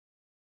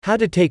How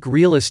to take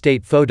real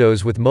estate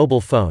photos with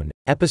mobile phone,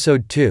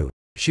 Episode 2,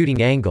 Shooting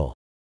Angle.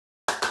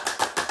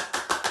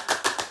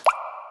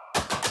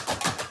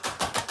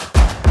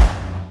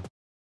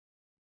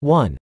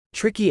 1.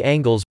 Tricky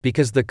angles.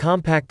 Because the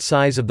compact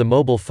size of the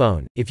mobile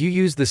phone, if you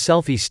use the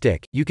selfie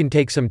stick, you can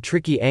take some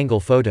tricky angle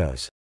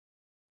photos.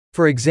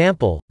 For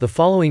example, the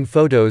following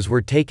photos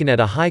were taken at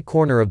a high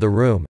corner of the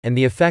room, and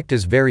the effect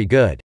is very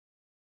good.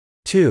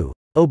 2.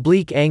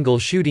 Oblique angle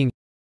shooting.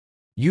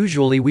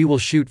 Usually we will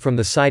shoot from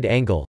the side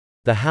angle.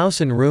 The house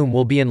and room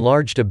will be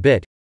enlarged a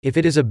bit. If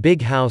it is a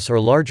big house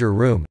or larger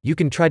room, you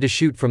can try to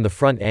shoot from the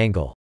front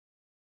angle.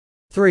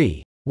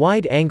 3.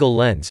 Wide angle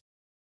lens.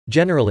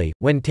 Generally,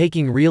 when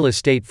taking real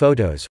estate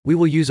photos, we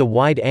will use a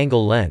wide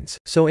angle lens,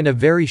 so in a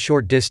very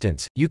short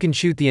distance, you can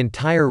shoot the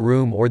entire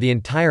room or the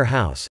entire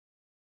house.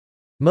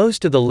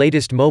 Most of the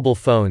latest mobile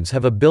phones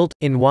have a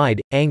built-in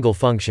wide angle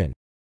function.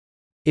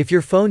 If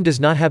your phone does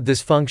not have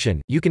this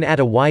function, you can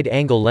add a wide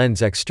angle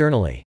lens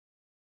externally.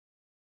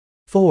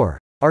 4.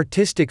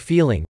 Artistic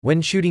feeling.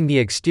 When shooting the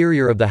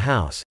exterior of the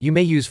house, you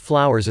may use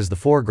flowers as the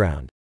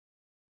foreground.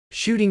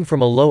 Shooting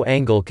from a low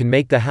angle can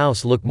make the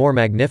house look more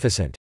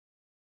magnificent.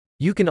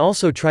 You can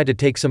also try to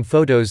take some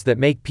photos that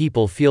make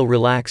people feel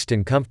relaxed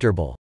and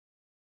comfortable.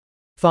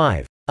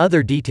 5.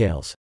 Other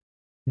details.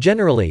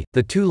 Generally,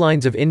 the two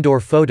lines of indoor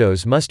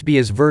photos must be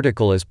as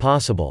vertical as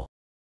possible.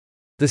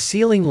 The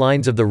ceiling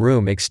lines of the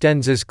room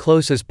extends as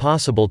close as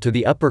possible to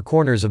the upper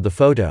corners of the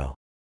photo.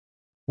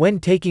 When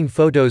taking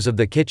photos of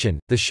the kitchen,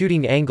 the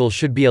shooting angle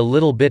should be a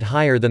little bit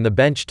higher than the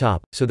bench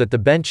top, so that the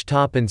bench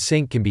top and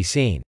sink can be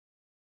seen.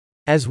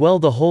 As well,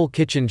 the whole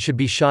kitchen should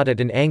be shot at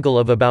an angle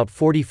of about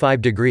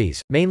 45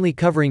 degrees, mainly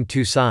covering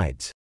two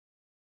sides.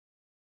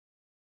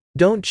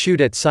 Don't shoot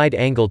at side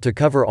angle to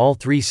cover all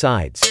three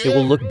sides, it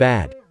will look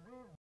bad.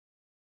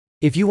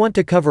 If you want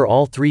to cover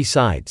all three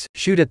sides,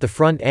 shoot at the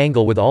front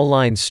angle with all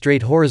lines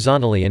straight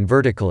horizontally and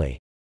vertically.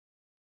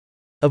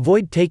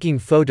 Avoid taking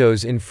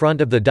photos in front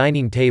of the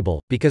dining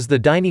table, because the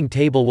dining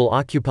table will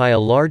occupy a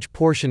large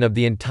portion of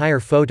the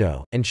entire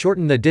photo, and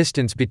shorten the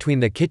distance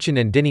between the kitchen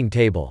and dining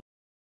table.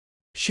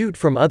 Shoot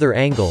from other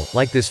angle,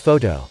 like this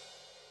photo.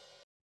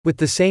 With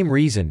the same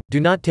reason, do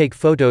not take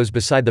photos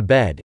beside the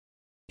bed.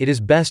 It is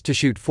best to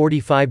shoot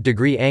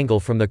 45-degree angle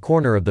from the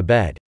corner of the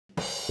bed.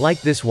 Like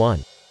this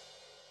one.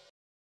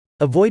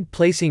 Avoid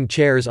placing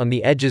chairs on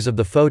the edges of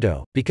the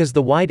photo, because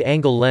the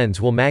wide-angle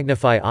lens will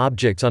magnify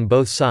objects on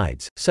both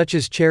sides, such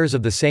as chairs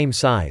of the same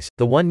size.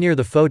 The one near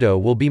the photo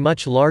will be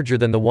much larger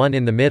than the one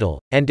in the middle,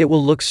 and it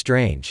will look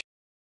strange.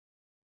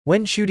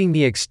 When shooting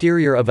the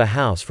exterior of a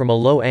house from a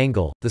low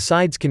angle, the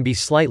sides can be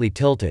slightly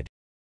tilted.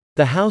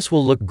 The house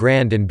will look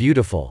grand and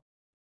beautiful.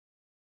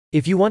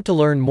 If you want to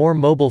learn more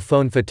mobile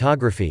phone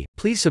photography,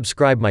 please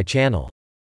subscribe my channel.